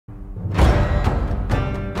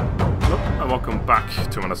welcome back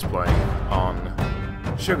to my Let's Play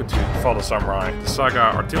on Shogun 2 Fall of the Samurai, the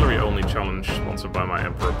Saga Artillery Only Challenge, sponsored by my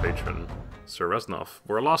Emperor patron, Sir Reznov.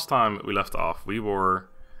 Where last time we left off, we were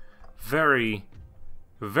very,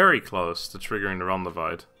 very close to triggering the Ron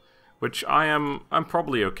Divide, which I'm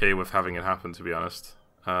probably okay with having it happen, to be honest.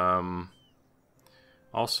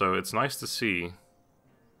 Also, it's nice to see...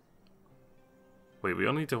 Wait, we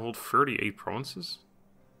only need to hold 38 provinces?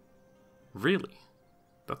 Really?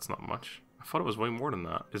 That's not much. I thought it was way more than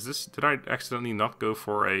that. Is this... Did I accidentally not go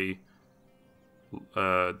for a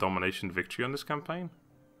domination victory on this campaign?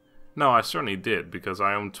 No, I certainly did, because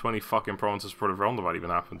I own 20 fucking provinces before the Realm Divide even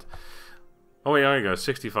happened. Oh wait, there you go,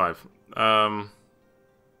 65.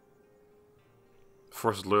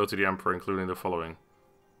 Forces loyal to the Emperor, including the following.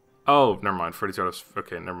 Oh, never mind. 32 out of...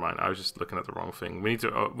 Okay, never mind. I was just looking at the wrong thing. We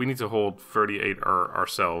need to hold 38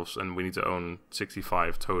 ourselves, and we need to own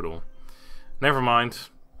 65 total. Never mind.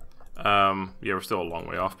 Yeah, we're still a long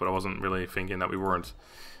way off, but I wasn't really thinking that we weren't.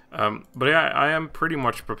 But yeah, I am pretty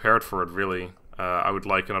much prepared for it, really. I would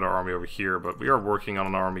like another army over here, but we are working on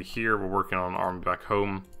an army here. We're working on an army back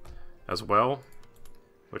home as well,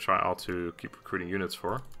 which I ought to keep recruiting units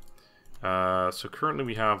for. So currently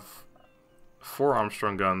we have 4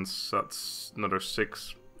 Armstrong guns. That's another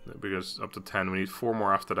 6, because up to 10. We need 4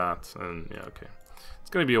 more after that, and yeah, okay. It's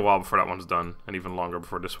going to be a while before that one's done, and even longer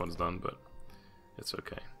before this one's done, but it's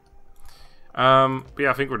okay. But yeah,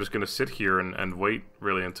 I think we're just going to sit here and wait,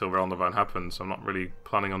 really, until Realm Divide happens. I'm not really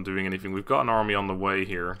planning on doing anything. We've got an army on the way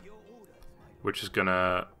here, which is going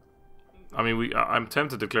to... I mean, I'm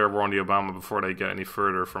tempted to declare war on the Obama before they get any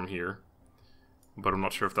further from here, but I'm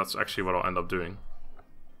not sure if that's actually what I'll end up doing.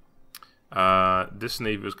 This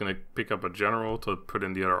navy is going to pick up a general to put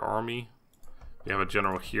in the other army. We have a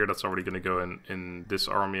general here that's already going to go in this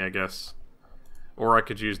army, I guess. Or I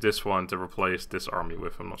could use this one to replace this army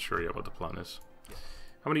with. I'm not sure yet what the plan is.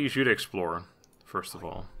 I'm going to use you to explore, first of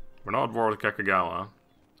all. We're not at war with Kakagawa.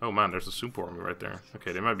 Oh man, there's a Super army right there.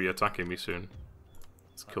 Okay, they might be attacking me soon.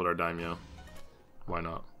 Let's kill their daimyo. Why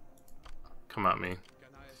not? Come at me.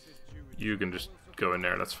 You can just go in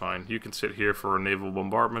there, that's fine. You can sit here for naval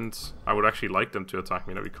bombardment. I would actually like them to attack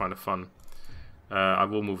me, that'd be kind of fun. I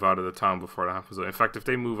will move out of the town before that happens. In fact, if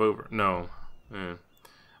they move over... No.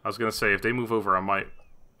 I was going to say, if they move over, I might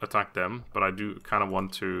attack them, but I do kind of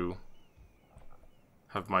want to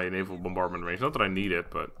have my naval bombardment range. Not that I need it,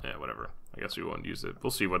 but yeah, whatever. I guess we won't use it. We'll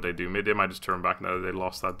see what they do. Maybe they might just turn back now that they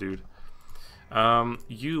lost that dude.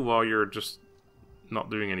 You, while you're just not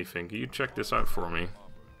doing anything, can you check this out for me?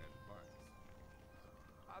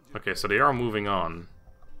 Okay, so they are moving on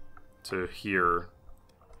to here.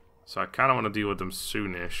 So I kind of want to deal with them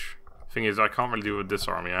soonish. Thing is, I can't really do it with this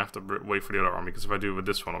army. I have to wait for the other army, because if I do it with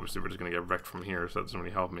this one, obviously we're just going to get wrecked from here, so that doesn't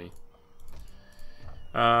really help me.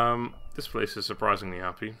 This place is surprisingly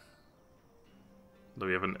happy. Though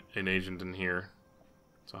we have an agent in here.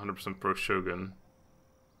 It's 100% pro-Shogun.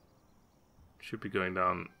 Should be going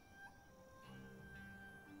down...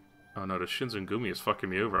 Oh no, the Shinzengumi is fucking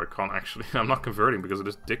me over. I can't actually... I'm not converting because of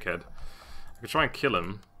this dickhead. I could try and kill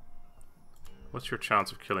him. What's your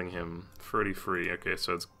chance of killing him? 33. Okay,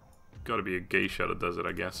 so it's got to be a geisha that does it,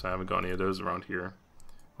 I guess. I haven't got any of those around here.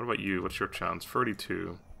 What about you? What's your chance?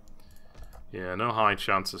 32. Yeah, no high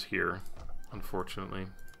chances here, unfortunately.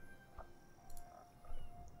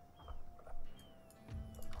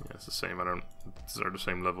 Yeah, it's the same. I don't... They're the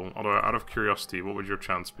same level. Although, out of curiosity, what would your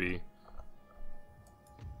chance be?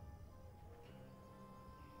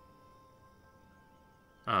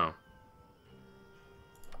 Oh.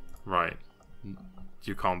 Right.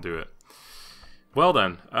 You can't do it. Well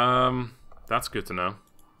then, that's good to know.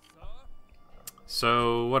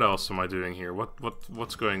 So, what else am I doing here?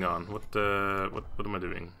 What's going on? What am I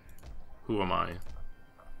doing? Who am I?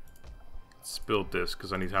 Let's build this,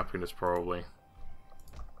 because I need happiness, probably.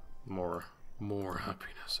 More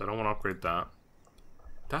happiness. I don't want to upgrade that.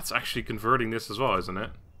 That's actually converting this as well, isn't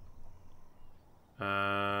it?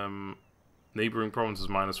 Neighboring provinces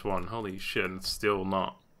 -1. Holy shit, it's still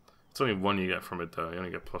not. It's only 1 you get from it, though. You only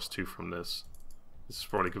get +2 from this. This is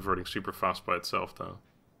probably converting super fast by itself, though.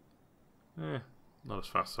 Not as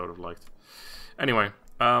fast as I would have liked. Anyway,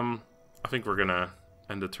 I think we're gonna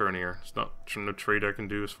end the turn here. There's no trade I can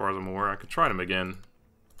do as far as I'm aware. I could try them again.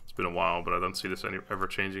 It's been a while, but I don't see this ever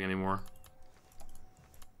changing anymore.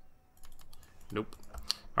 Nope.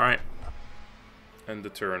 Alright. End the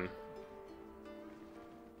turn.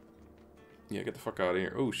 Yeah, get the fuck out of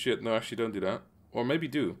here. Oh shit, no, actually don't do that. Or maybe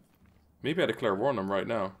do. Maybe I declare war on them right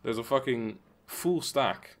now. There's a fucking full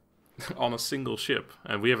stack on a single ship,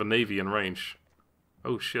 and we have a navy in range.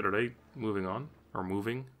 Oh shit, are they moving on? Or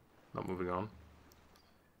moving? Not moving on.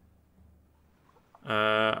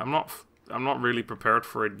 I'm not really prepared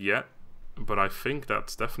for it yet, but I think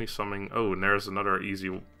that's definitely something. Oh, and there's another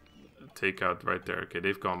easy takeout right there. Okay,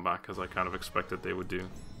 they've gone back as I kind of expected they would do.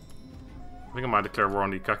 I think I might declare war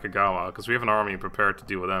on the Kakagawa because we have an army prepared to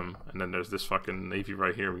deal with them, and then there's this fucking navy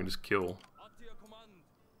right here we can just kill.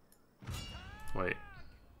 Wait,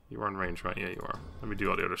 you are in range, right? Yeah, you are. Let me do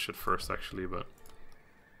all the other shit first, actually, but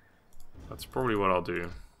that's probably what I'll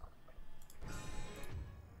do.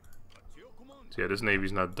 So yeah, this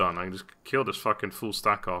navy's not done. I can just kill this fucking full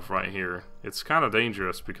stack off right here. It's kind of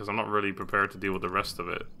dangerous because I'm not really prepared to deal with the rest of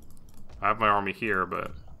it. I have my army here,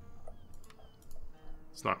 but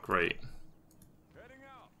it's not great.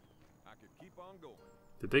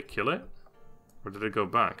 Did they kill it? Or did it go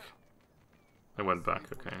back? It went back,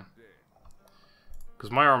 okay.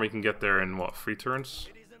 Because my army can get there in, what, 3 turns?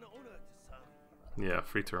 Yeah,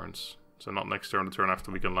 3 turns. So not next turn, the turn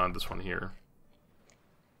after we can land this one here.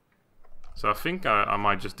 So I think I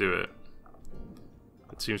might just do it.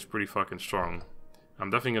 It seems pretty fucking strong. I'm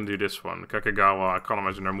definitely gonna do this one. Kakagawa, I can't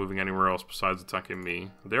imagine they're moving anywhere else besides attacking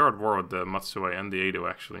me. They are at war with the Matsue and the Edo,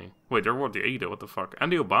 actually. Wait, they're at war with the Edo, what the fuck?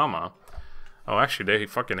 And the Obama. Oh, actually, they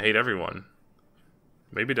fucking hate everyone.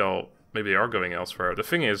 Maybe they are going elsewhere. The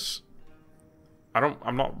thing is, I'm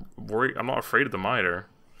not worried, I'm not afraid of them either.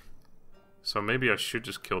 So maybe I should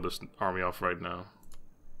just kill this army off right now.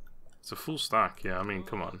 It's a full stack, yeah, I mean,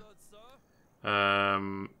 come on.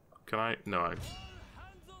 Can I? No,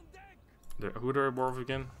 who are I war with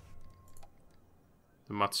again?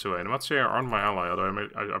 The Matsue. The Matsue aren't my ally, although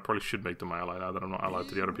I probably should make them my ally now that I'm not allied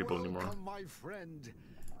to the other people anymore.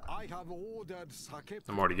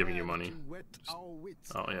 I'm already giving you money. Oh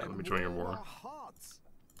yeah, let me join your war.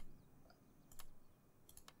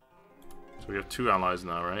 So we have 2 allies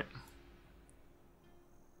now, right?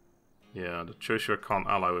 Yeah, the Choshu I can't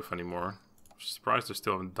ally with anymore. I'm surprised they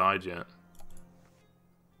still haven't died yet.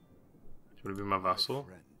 Do you want to be my vassal?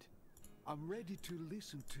 I'm ready to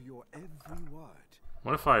listen to your every word.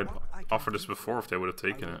 What if I had offered this before, if they would have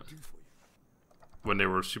taken it? When they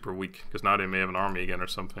were super weak, because now they may have an army again or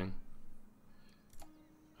something.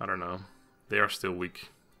 I don't know. They are still weak.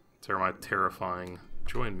 Terrifying.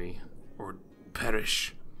 Join me, or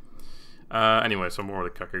perish. Anyway, so more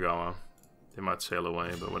with the Kakagawa. They might sail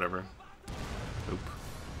away, but whatever. Nope.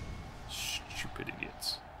 Stupid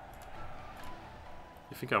idiots.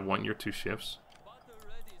 You think I want your 2 ships?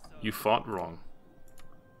 You fought wrong.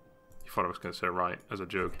 You thought I was going to say right as a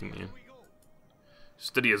joke, didn't you?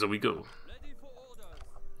 Steady as we go.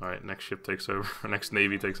 Alright, next ship takes over. Next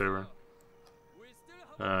navy takes over.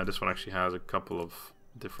 This one actually has a couple of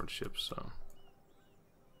different ships, so.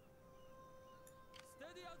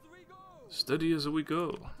 Steady as we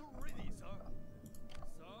go.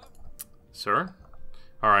 Sir?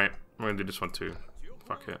 Alright, I'm going to do this one too.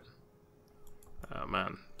 Fuck it. Oh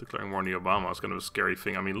man, declaring war on the Obama is kind of a scary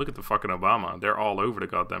thing. I mean, look at the fucking Obama. They're all over the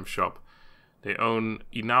goddamn shop. They own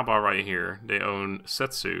Inaba right here. They own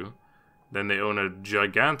Setsu. Then they own a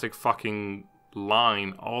gigantic fucking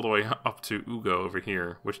line all the way up to Ugo over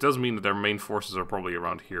here. Which does mean that their main forces are probably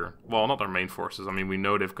around here. Well, not their main forces. I mean, we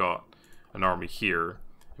know they've got an army here.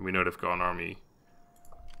 And we know they've got an army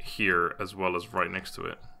here as well as right next to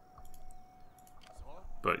it.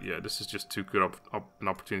 But yeah, this is just too good an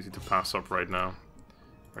opportunity to pass up right now.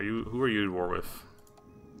 Who are you at war with?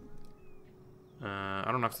 I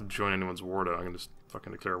don't have to join anyone's war though. I can just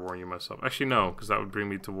fucking declare war on you myself. Actually no, because that would bring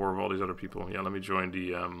me to war with all these other people. Yeah, let me join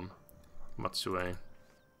the Matsue.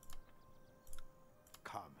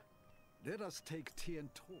 Come, let us take tea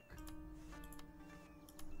and talk.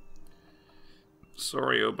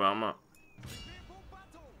 Sorry, Obama.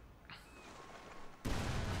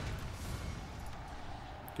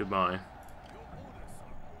 Goodbye.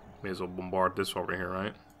 May as well bombard this over here,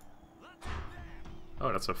 right?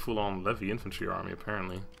 Oh, that's a full-on levy infantry army,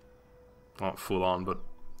 apparently. Not full-on, but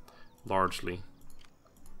largely.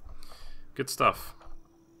 Good stuff.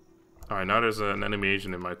 Alright, now there's an enemy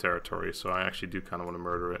agent in my territory, so I actually do kind of want to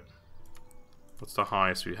murder it. What's the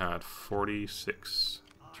highest we had? 46.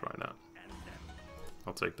 Try that.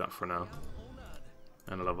 I'll take that for now.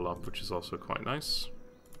 And a level up, which is also quite nice.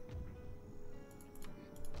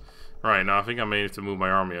 Right, now I think I may need to move my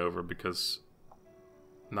army over because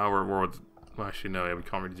now we're at war with... Well, actually, no, yeah, we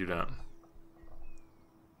can't really do that.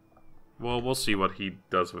 Well, we'll see what he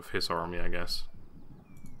does with his army, I guess.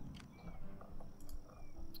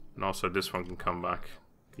 And also, this one can come back.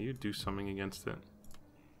 Can you do something against it?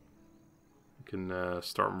 You can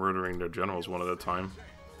start murdering their generals one at a time.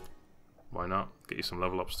 Why not? Get you some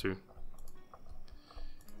level ups too.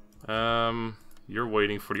 You're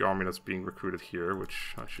waiting for the army that's being recruited here,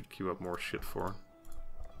 which I should queue up more shit for.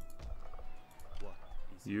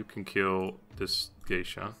 You can kill this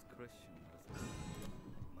geisha.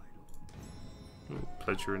 Ooh,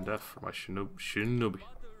 pleasure in death for my shinobi.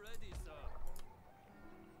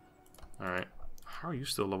 Alright. How are you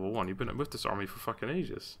still level 1? You've been with this army for fucking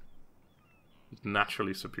ages.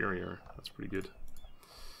 Naturally superior. That's pretty good.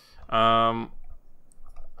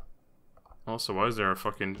 Also, why is there a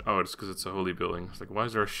fucking... Oh, it's because it's a holy building. It's like, why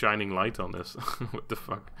is there a shining light on this? What the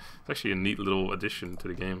fuck? It's actually a neat little addition to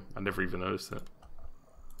the game. I never even noticed it.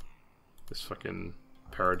 This fucking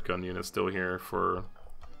parrot gun unit's still here for...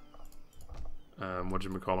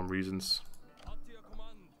 whatchamacallem reasons.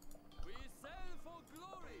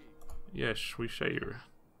 Yes, we share.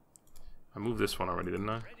 I moved this one already, didn't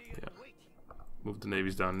I? Yeah. Moved the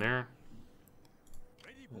navies down there.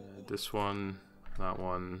 This one, that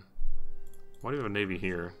one. Why do we have a navy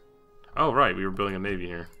here? Oh, right, we were building a navy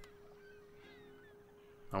here.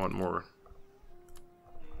 I want more.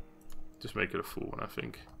 Just make it a full one, I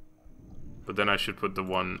think. But then I should put the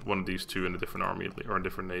one of these two in a different army, or a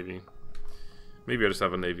different navy. Maybe I just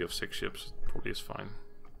have a navy of 6 ships. Probably is fine.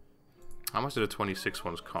 How much did the 26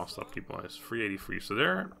 ones cost upkeep-wise? 383. So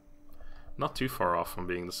they're not too far off from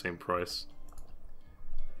being the same price.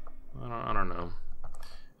 I don't know.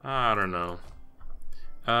 I don't know.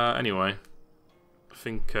 Anyway. I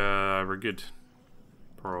think we're good.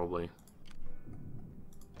 Probably.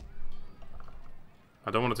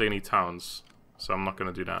 I don't want to take any towns, so I'm not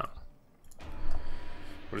going to do that.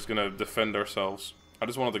 We're just going to defend ourselves. I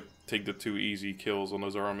just wanted to take the 2 easy kills on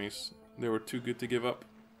those armies. They were too good to give up.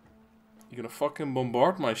 You gonna fucking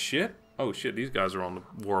bombard my shit? Oh shit, these guys are on the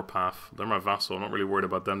warpath. They're my vassal. I'm not really worried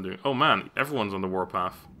about them doing... Oh man, everyone's on the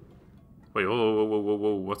warpath. Wait,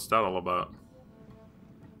 whoa, what's that all about?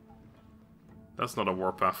 That's not a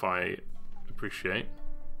warpath I appreciate.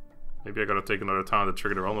 Maybe I gotta take another town to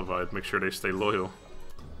trigger their Olivide, make sure they stay loyal.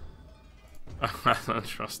 I don't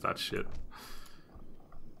trust that shit.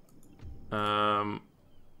 Alright.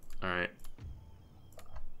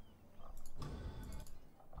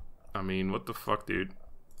 I mean, what the fuck, dude?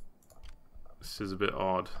 This is a bit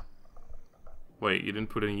odd. Wait, you didn't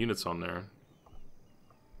put any units on there.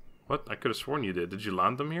 What? I could have sworn you did. Did you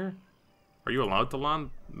land them here? Are you allowed to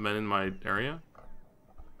land men in my area?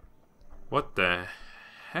 What the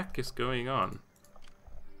heck is going on?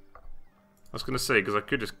 I was gonna say, because I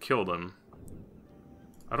could just kill them.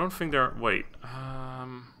 I don't think they're... Wait.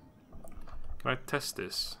 Can I test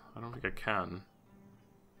this? I don't think I can.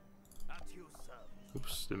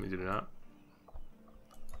 Oops, didn't mean to do that.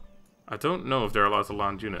 I don't know if they're allowed to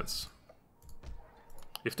land units.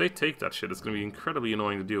 If they take that shit, it's gonna be incredibly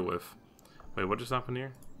annoying to deal with. Wait, what just happened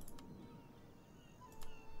here?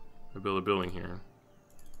 I build a building here.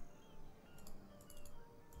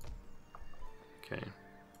 Okay.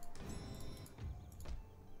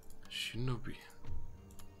 Shinobi.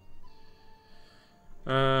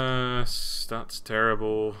 Stats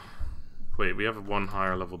terrible. Wait, we have one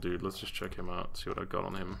higher level dude. Let's just check him out, see what I got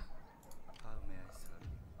on him.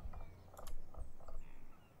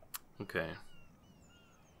 Okay.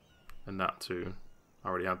 And that too. I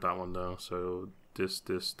already had that one though, so this,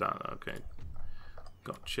 that, okay.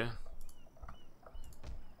 Gotcha.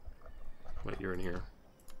 Wait, you're in here.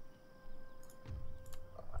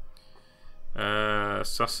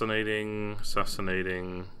 Assassinating.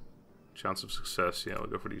 Chance of success, yeah, we'll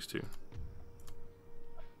go for these two.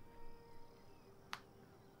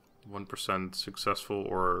 1% successful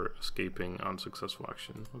or escaping unsuccessful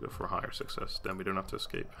action. We'll go for higher success, then we don't have to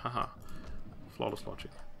escape. Haha. Flawless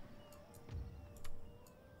logic.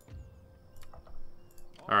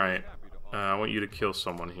 Alright. I want you to kill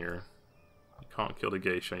someone here. You can't kill the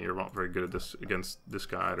geisha, and you're not very good at this against this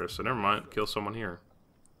guy either, so never mind, kill someone here.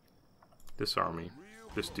 This army.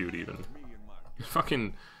 This dude even. He's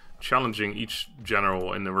fucking challenging each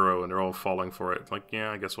general in a row and they're all falling for it. Like,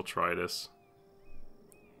 yeah, I guess we'll try this.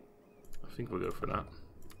 I think we'll go for that.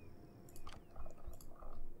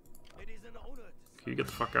 Can you get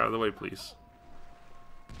the fuck out of the way, please?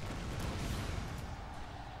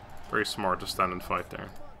 Very smart to stand and fight there.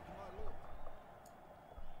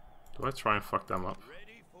 Do I try and fuck them up?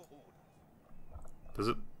 Does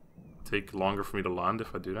it take longer for me to land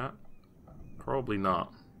if I do that? Probably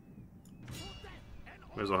not.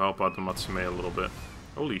 May as well help out the Matsume a little bit.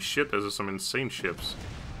 Holy shit, those are some insane ships.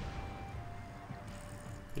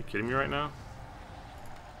 Are you kidding me right now?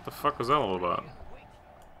 What the fuck was that all about?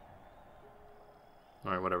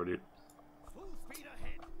 Alright, whatever, dude.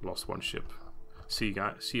 Lost one ship. See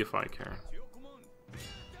if I care.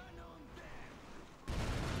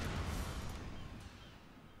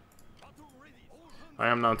 I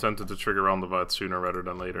am now tempted to trigger on the Vat sooner rather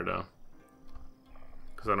than later, though.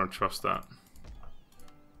 Because I don't trust that.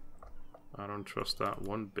 I don't trust that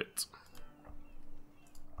one bit.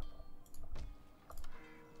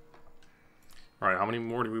 Alright, how many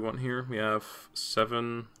more do we want here? We have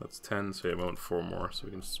 7, that's 10, so yeah, we want 4 more, so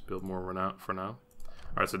we can just build more for now.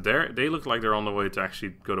 Alright, so they look like they're on the way to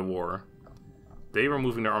actually go to war. They were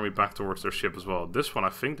moving their army back towards their ship as well. This one, I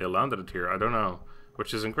think they landed it here, I don't know.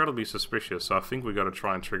 Which is incredibly suspicious, so I think we gotta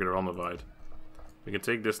try and trigger their on-divide. We can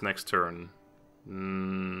take this next turn.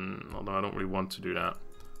 Although I don't really want to do that.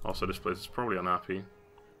 Also, this place is probably unhappy.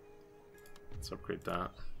 Let's upgrade that.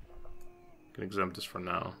 Can exempt this for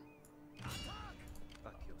now.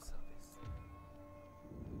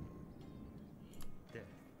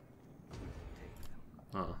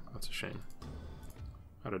 Oh, that's a shame. I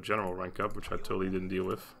had a general rank up, which I totally didn't deal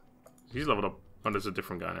with. He's leveled up. Oh, there's a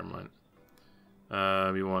different guy, never mind.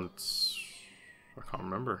 We want... I can't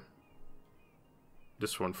remember.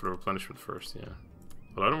 This one for the replenishment first, yeah.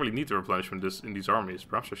 Well, I don't really need the replenishment in these armies.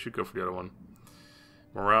 Perhaps I should go for the other one.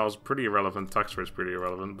 Morale's pretty irrelevant, tax rate's pretty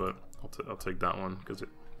irrelevant, but I'll take that one, because it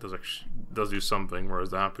does do something, whereas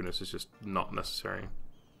the happiness is just not necessary.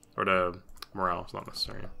 Or the morale is not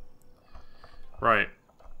necessary. Right.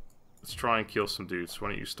 Let's try and kill some dudes. Why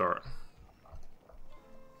don't you start?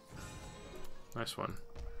 Nice one.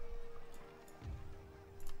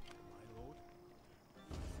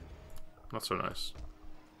 Not so nice.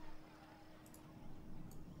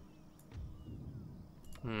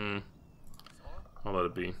 I'll let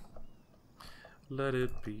it be. Let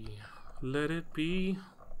it be. Let it be.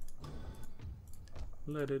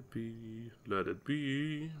 Let it be. Let it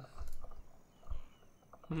be.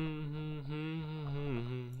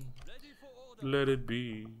 Let it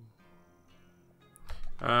be.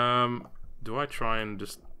 Do I try and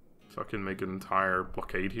just fucking make an entire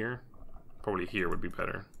blockade here? Probably here would be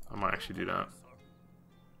better. I might actually do that.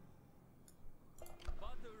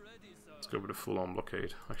 Let's go with a full-on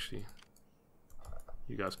blockade. Actually,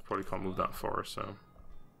 you guys probably can't move that far, so...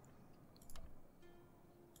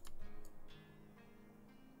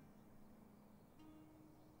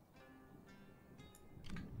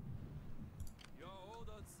 Your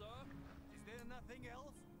orders, sir. Is there nothing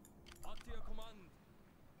else? Up to your command.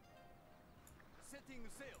 Setting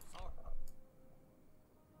sail, sir.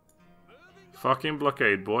 Fucking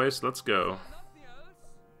blockade, boys. Let's go.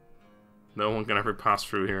 No one can ever pass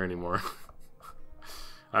through here anymore.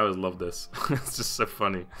 I always love this. It's just so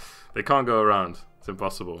funny. They can't go around. It's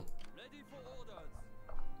impossible.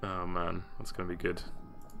 Oh man, that's gonna be good.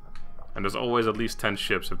 And there's always at least 10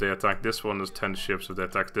 ships. If they attack this one, there's 10 ships. If they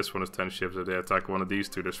attack this one, there's 10 ships. If they attack one of these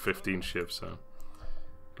two, there's 15 ships. So,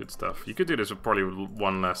 good stuff. You could do this with probably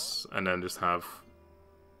one less, and then just have...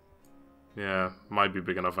 Yeah, might be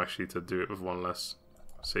big enough actually to do it with one less.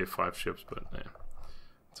 Save 5 ships, but yeah,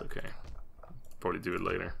 it's okay. Probably do it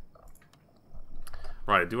later.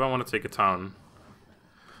 Right, do I want to take a town?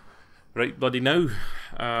 Right, bloody no.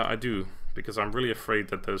 I do, because I'm really afraid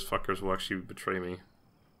that those fuckers will actually betray me.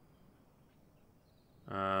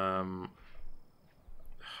 I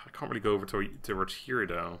can't really go over towards here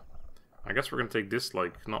though. I guess we're gonna take this,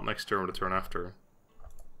 like, not next turn, but the turn after.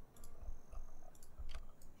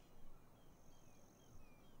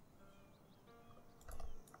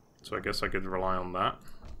 So I guess I could rely on that.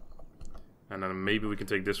 And then maybe we can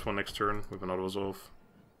take this one next turn with an auto-resolve.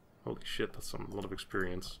 Holy shit, that's a lot of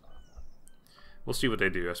experience. We'll see what they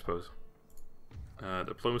do, I suppose.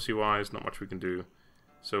 Diplomacy-wise, not much we can do.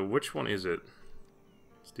 So which one is it?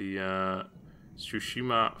 It's the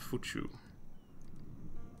Tsushima Fuchu.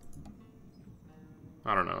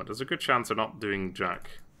 I don't know. There's a good chance they're not doing jack,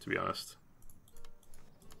 to be honest.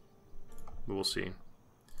 But we'll see.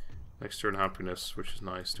 Next turn happiness, which is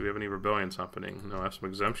nice. Do we have any rebellions happening? No, I have some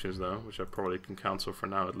exemptions though, which I probably can cancel for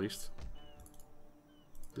now at least.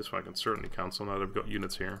 This one I can certainly cancel now that I've got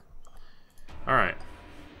units here. Alright.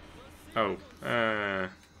 Oh,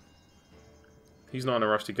 he's not in a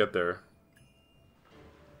rush to get there.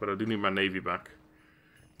 But I do need my navy back.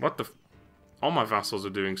 What the f... All my vassals are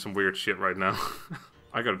doing some weird shit right now.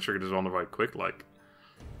 I gotta trigger this on the right quick, like.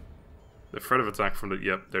 The threat of attack from the...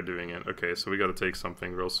 Yep, they're doing it. Okay, so we gotta take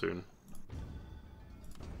something real soon.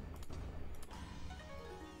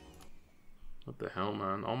 What the hell,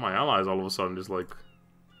 man? All my allies all of a sudden just, like...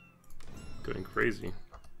 going crazy.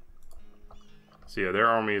 So yeah, their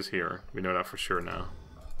army is here. We know that for sure now.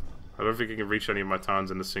 I don't think I can reach any of my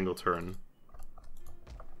towns in a single turn.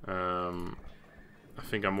 I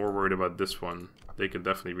think I'm more worried about this one. They can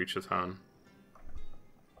definitely reach the town.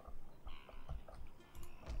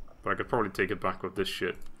 But I could probably take it back with this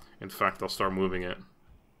shit. In fact, I'll start moving it.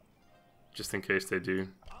 Just in case they do.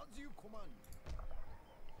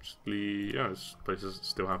 Yeah, this place is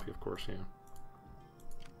still happy, of course, yeah.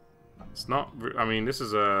 It's not... I mean, this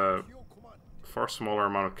is a far smaller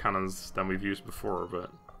amount of cannons than we've used before,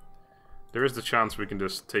 but there is the chance we can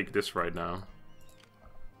just take this right now.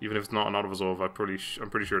 Even if it's not an auto-resolve, I'm pretty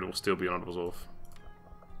sure it will still be an auto-resolve.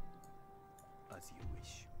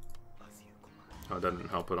 Oh, that didn't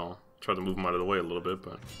help at all. Tried to move him out of the way a little bit,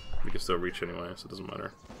 but we can still reach anyway, so it doesn't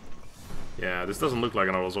matter. Yeah, this doesn't look like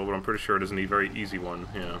an auto-resolve, but I'm pretty sure it is a very easy one,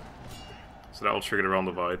 yeah. So that will trigger the round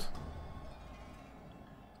divide.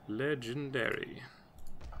 Legendary.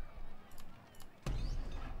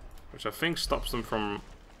 Which I think stops them from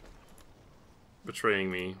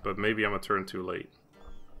betraying me, but maybe I'm a turn too late.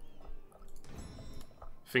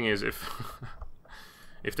 Thing is, if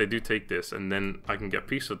if they do take this, and then I can get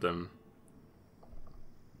peace with them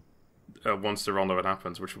once the round divide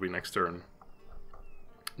happens, which will be next turn,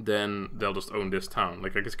 then they'll just own this town.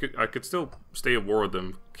 Like I could still stay at war with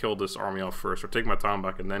them, kill this army off first, or take my town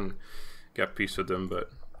back and then get peace with them,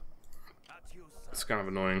 but it's kind of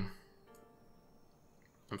annoying.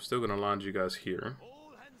 I'm still gonna land you guys here.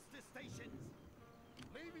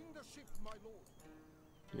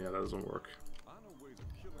 Yeah, that doesn't work.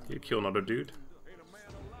 You kill another dude.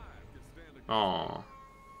 Aww.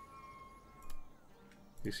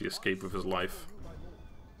 At least he escaped with his life.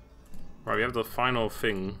 Right, we have the final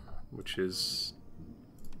thing, which is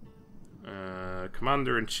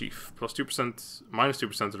Commander-in-Chief. Plus 2%, minus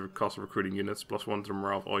 2% of the cost of recruiting units, plus 1 to the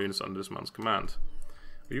morale of all units under this man's command.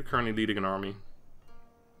 Are you currently leading an army?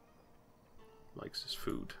 Likes his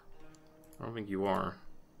food. I don't think you are.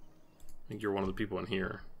 I think you're one of the people in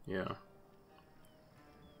here. Yeah.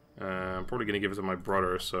 I'm probably going to give it to my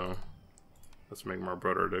brother, so let's make my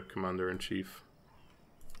brother the Commander-in-Chief.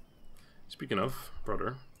 Speaking of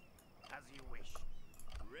brother. As you wish.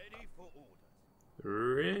 Ready for orders.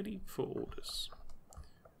 Ready for orders.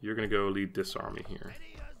 You're going to go lead this army here.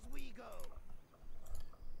 Ready as we go.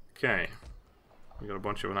 Okay. We got a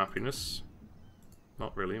bunch of unhappiness.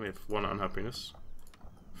 Not really, we have one unhappiness.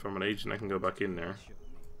 From an agent I can go back in there.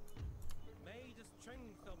 May the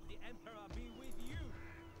strength of the Emperor be with you.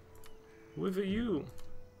 With you.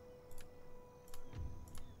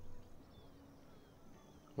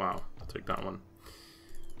 Wow, I'll take that one.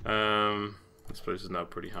 This place is now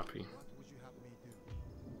pretty happy.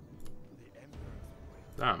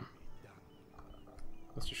 Damn.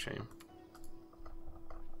 That's a shame.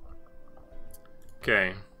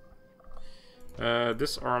 Okay.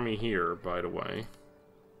 This army here, by the way.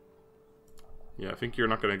 Yeah, I think you're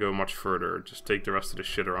not going to go much further. Just take the rest of the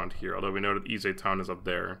shit around here. Although we know that Ize town is up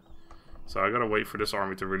there. So I gotta wait for this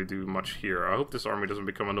army to really do much here. I hope this army doesn't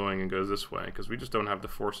become annoying and goes this way, because we just don't have the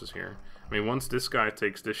forces here. I mean, once this guy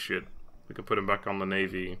takes this shit, we can put him back on the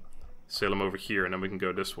navy, sail him over here, and then we can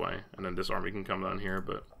go this way. And then this army can come down here,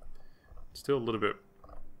 but it's still a little bit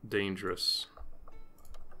dangerous.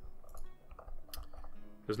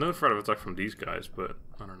 There's no threat of attack from these guys, but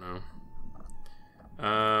I don't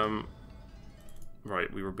know.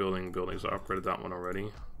 Right, we were building buildings. I upgraded that one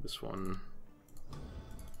already. This one.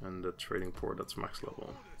 And the trading port, that's max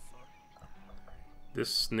level.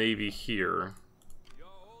 This navy here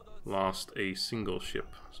lost a single ship,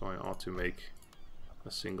 so I ought to make a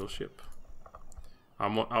single ship.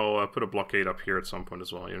 I'll put a blockade up here at some point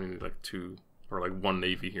as well. You only need like 2, or like 1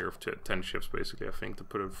 navy here of 10 ships basically, I think, to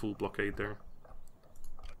put a full blockade there.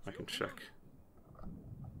 I can check.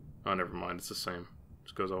 Oh, never mind, it's the same.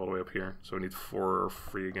 Just goes all the way up here. So we need 4 or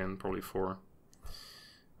 3 again, probably 4.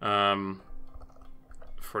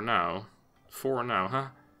 For now, 4 now, huh?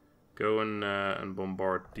 Go and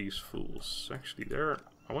bombard these fools. Actually,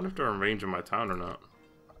 I wonder if they're in range of my town or not.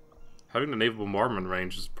 Having the naval bombardment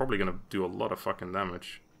range is probably gonna do a lot of fucking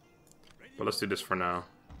damage. But let's do this for now.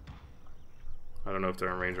 I don't know if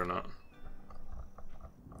they're in range or not.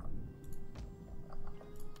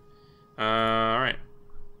 Alright.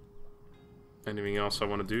 Anything else I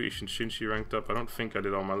want to do? Ishin Shinshi ranked up. I don't think I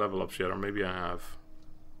did all my level ups yet, or maybe I have.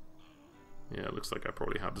 Yeah, it looks like I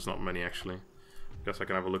probably have. There's not many actually. Guess I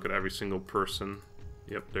can have a look at every single person.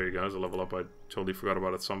 Yep, there you go. There's a level up I totally forgot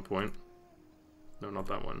about at some point. No, not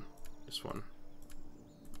that one. This one.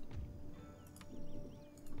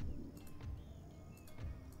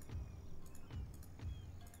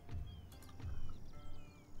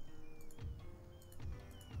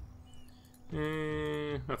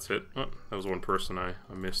 That's it. Oh, that was one person I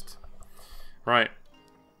missed. Right.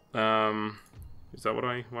 Is that what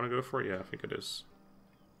I want to go for? Yeah, I think it is.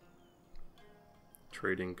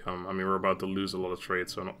 Trade income. I mean, we're about to lose a lot of trade,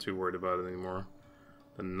 so I'm not too worried about it anymore.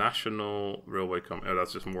 The National Railway Company. Oh,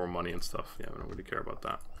 that's just more money and stuff. Yeah, I don't really care about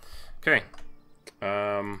that. Okay.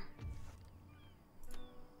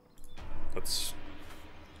 Let's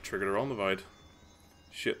trigger the round divide.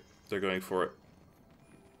 Shit. they're going for it.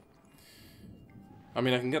 I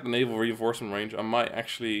mean, I can get the naval reinforcement range. I might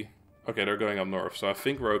actually... Okay, they're going up north, so I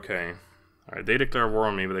think we're okay. Alright, they declare war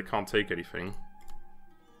on me, but they can't take anything.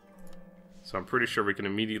 So I'm pretty sure we can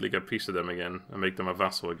immediately get peace to them again, and make them a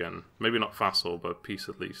vassal again. Maybe not vassal, but peace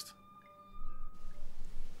at least.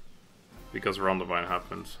 Because Rondavine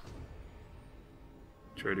happened.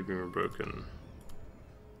 Trade agreement broken.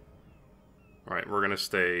 Alright, we're gonna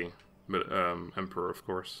stay Emperor, of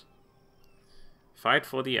course. Fight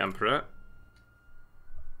for the Emperor.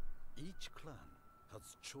 Each clan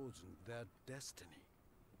has chosen their destiny.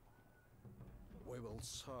 We will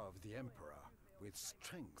serve the Emperor with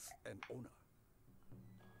strength and honor.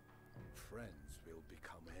 Friends will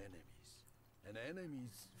become enemies, and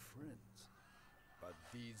enemies friends. But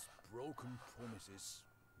these broken promises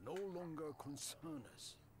no longer concern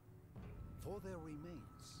us. For there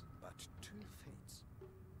remains but two fates.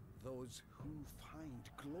 Those who find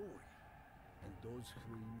glory, and those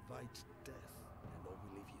who invite death and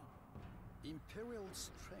oblivion. Imperial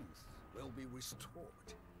strength will be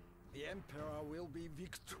restored. The Emperor will be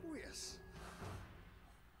victorious.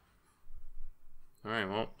 Alright,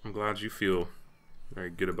 well, I'm glad you feel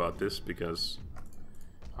very good about this, because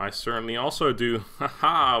I certainly also do.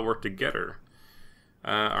 Haha, we're together.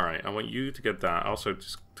 Alright, I want you to get that. I also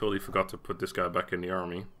just totally forgot to put this guy back in the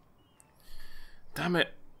army. Damn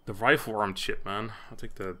it. The rifle armed ship, man. I'll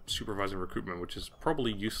take the supervising recruitment, which is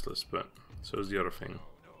probably useless, but so is the other thing.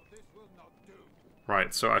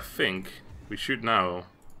 Right, so I think we should now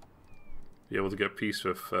be able to get peace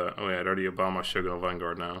with... oh yeah, I already Obama Shogun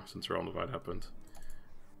Vanguard now, since Rondavine happened.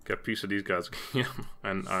 Get peace with these guys.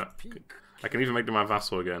 And I can even make them my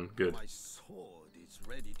vassal again. Good.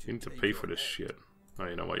 You need to pay for this shit. Oh,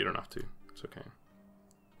 you know what? You don't have to. It's okay.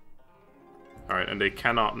 Alright, and they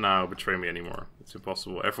cannot now betray me anymore. It's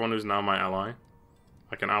impossible. Everyone who's now my ally,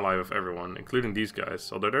 I can ally with everyone, including these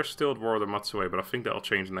guys. Although they're still at war with the Matsue, but I think that'll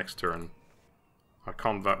change next turn. I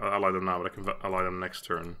can't ally them now, but I can ally them next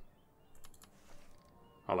turn.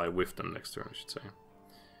 Ally with them next turn, I should say.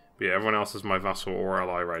 But yeah, everyone else is my vassal or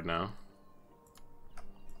ally right now.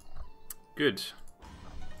 Good.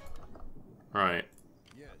 Right.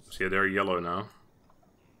 So yeah, they're yellow now.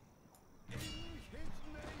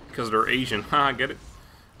 Because they're Asian. Ha, get it?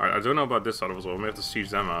 Alright, I don't know about this side of us all. We have to siege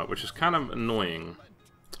them out, which is kind of annoying.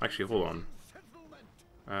 Actually, hold on.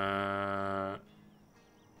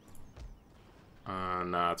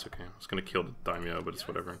 Nah, it's okay. I was gonna kill the daimyo, but it's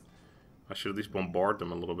whatever. I should at least bombard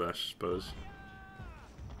them a little bit, I suppose.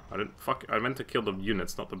 I didn't... Fuck, I meant to kill the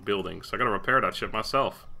units, not the buildings. So I gotta repair that shit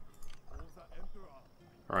myself.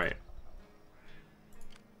 Right.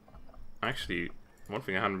 Actually, one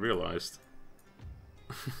thing I hadn't realized.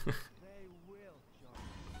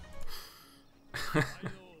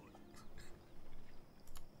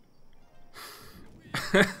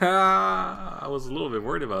 I was a little bit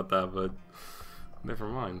worried about that, but never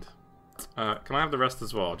mind. Can I have the rest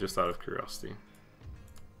as well, just out of curiosity?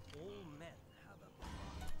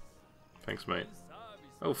 Thanks, mate.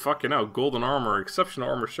 Oh, fucking hell. Golden armor, exceptional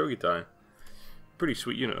armor Shogitai. Pretty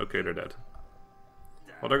sweet unit. Okay, they're dead.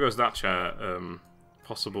 Well, there goes that chat.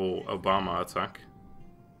 Possible Obama attack.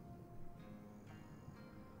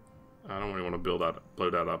 I don't really want to blow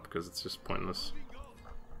that up because it's just pointless.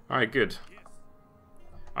 Alright, good.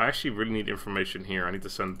 I actually really need information here. I need to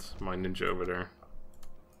send my ninja over there.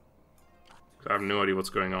 I have no idea what's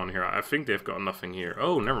going on here. I think they've got nothing here.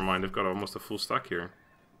 Oh, never mind. They've got almost a full stack here.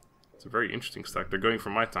 It's a very interesting stack. They're going for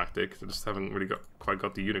my tactic. They just haven't really quite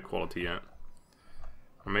got the unit quality yet.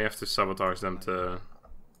 I may have to sabotage them to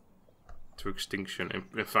extinction.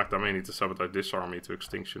 In fact, I may need to sabotage this army to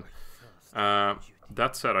extinction.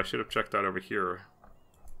 That said, I should have checked that over here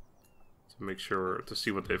to make sure to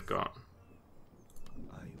see what they've got.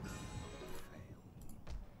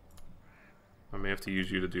 I may have to use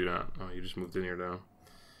you to do that. Oh, you just moved in here though.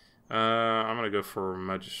 I'm gonna go for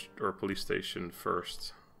or police station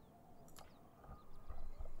first.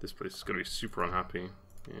 This place is gonna be super unhappy.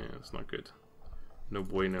 Yeah, it's not good. No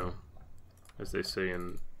bueno, as they say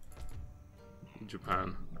in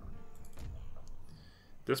Japan.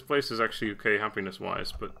 This place is actually okay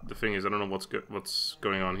happiness-wise, but the thing is, I don't know what's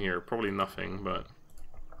going on here. Probably nothing, but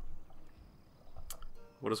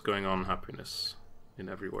what is going on happiness in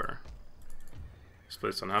everywhere? This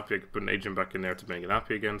place is unhappy. I could put an agent back in there to make it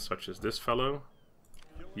happy again, such as this fellow.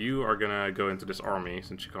 You are gonna go into this army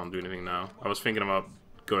since you can't do anything now. I was thinking about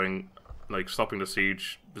going, like, stopping the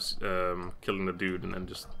siege, killing the dude, and then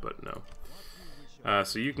just, but no.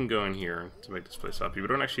 So you can go in here to make this place happy. We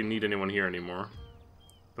don't actually need anyone here anymore.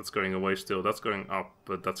 That's going away still. That's going up,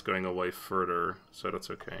 but that's going away further, so that's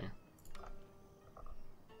okay.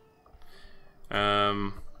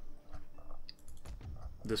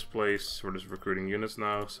 This place, we're just recruiting units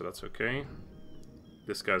now, so that's okay.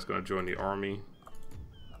 This guy's going to join the army.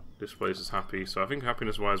 This place is happy, so I think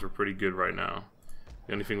happiness-wise we're pretty good right now.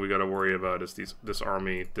 The only thing we got to worry about is this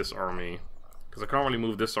army, because I can't really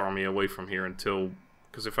move this army away from here until,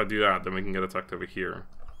 because if I do that, then we can get attacked over here.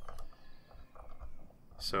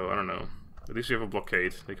 So I don't know. At least we have a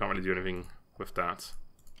blockade. They can't really do anything with that.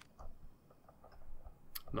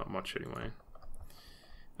 Not much anyway.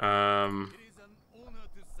 I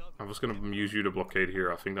was going to use you to blockade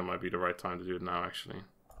here. I think that might be the right time to do it now, actually.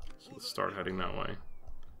 So let's start heading that way.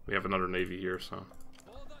 We have another navy here, so...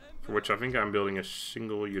 For which I think I'm building a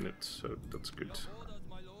single unit, so that's good.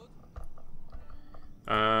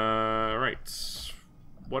 Right.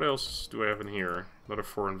 What else do I have in here? Another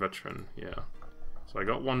foreign veteran, yeah. So I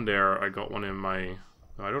got one there, I got one in my...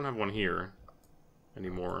 No, I don't have one here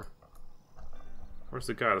anymore. Where's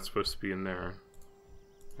the guy that's supposed to be in there?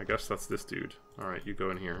 I guess that's this dude. Alright, you go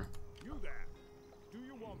in here. You there? Do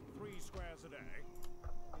you want 3 squares a day?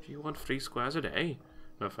 Do you want 3 squares a day?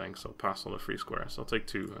 No thanks, I'll pass on the 3 squares. I'll take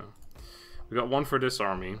 2. We got 1 for this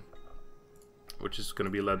army, which is going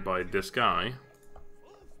to be led by this guy.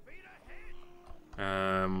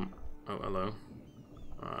 Oh, hello.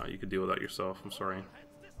 You could deal with that yourself, I'm sorry.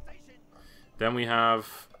 Then we have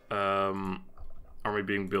army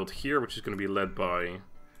being built here, which is going to be led by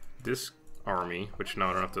this army, which now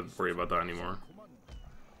I don't have to worry about that anymore.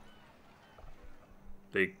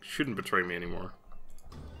 They shouldn't betray me anymore.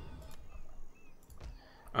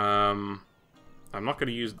 I'm not going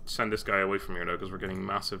to send this guy away from here though, because we're getting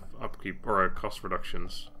massive upkeep or cost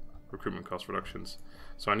reductions, recruitment cost reductions.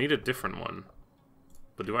 So I need a different one.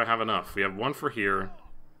 But do I have enough? We have 1 for here,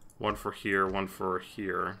 1 for here, 1 for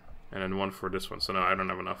here, and then 1 for this one. So no, I don't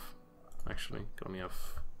have enough. Actually, I only have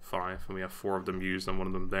 5, and we have 4 of them used and 1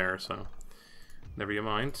 of them there. So never you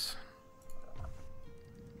mind.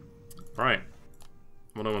 Right.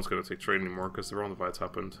 Well, no one's going to take trade anymore because the Rondavites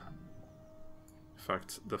happened. In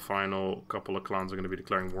fact, the final couple of clans are going to be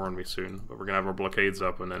declaring war on me soon. But we're going to have our blockades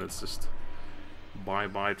up, and then it's just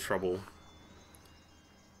bye-bye trouble.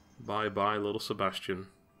 Bye-bye, little Sebastian.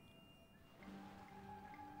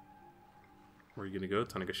 Where are you going to go,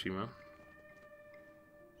 Tanegashima?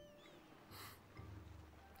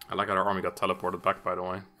 I like how our army got teleported back, by the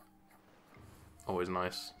way. Always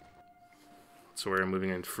nice. So we're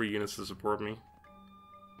moving in 3 units to support me.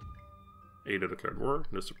 Edo declared war,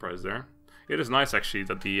 no surprise there. It is nice actually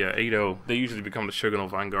that the Edo, they usually become the Shogunal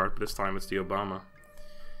Vanguard, but this time it's the Obama.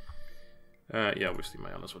 Yeah, obviously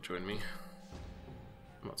my allies will join me.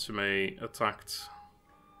 Matsume attacked.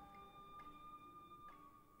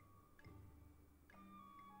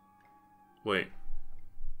 Wait.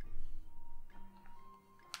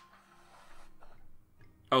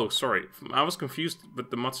 Oh, sorry. I was confused with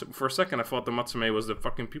the Matsume. For a second I thought the Matsume was the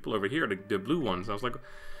fucking people over here, the blue ones. I was like,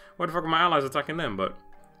 why the fuck are my allies attacking them? But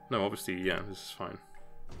no, obviously, yeah, this is fine.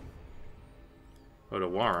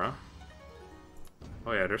 Odawara.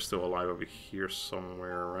 Oh yeah, they're still alive over here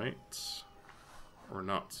somewhere, right? Or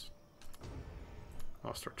not.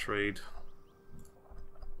 Lost our trade.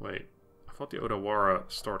 Wait, I thought the Odawara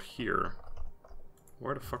start here.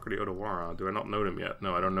 Where the fuck are the Odawara? Do I not know them yet?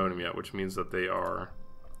 No, I don't know them yet, which means that they are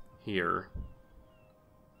here.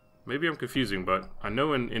 Maybe I'm confusing, but I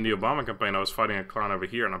know in the Obama campaign I was fighting a clan over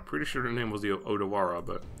here, and I'm pretty sure their name was the Odawara,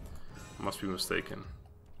 but I must be mistaken.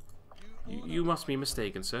 You must be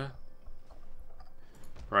mistaken, sir.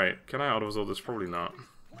 Right, can I auto-resolve this? Probably not.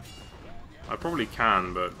 I probably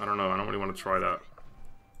can, but I don't know. I don't really want to try that.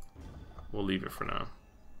 We'll leave it for now.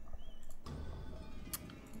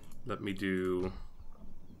 Let me do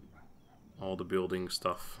all the building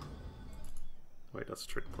stuff. Wait, that's a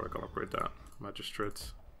trick point. I'll upgrade that.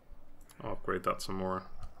 Magistrate. I'll upgrade that some more.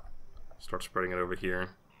 Start spreading it over here.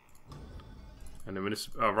 And the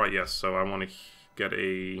oh, right, yes. So I want to get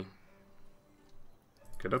a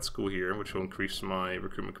cadet school here, which will increase my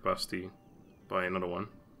recruitment capacity by another one.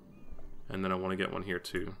 And then I want to get one here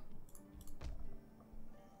too.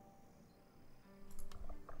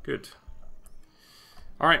 Good.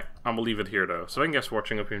 Alright, I'm gonna leave it here though. So thank you guys for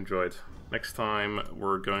watching, hope you enjoyed. Next time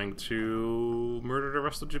we're going to murder the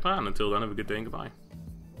rest of Japan. Until then, have a good day and goodbye.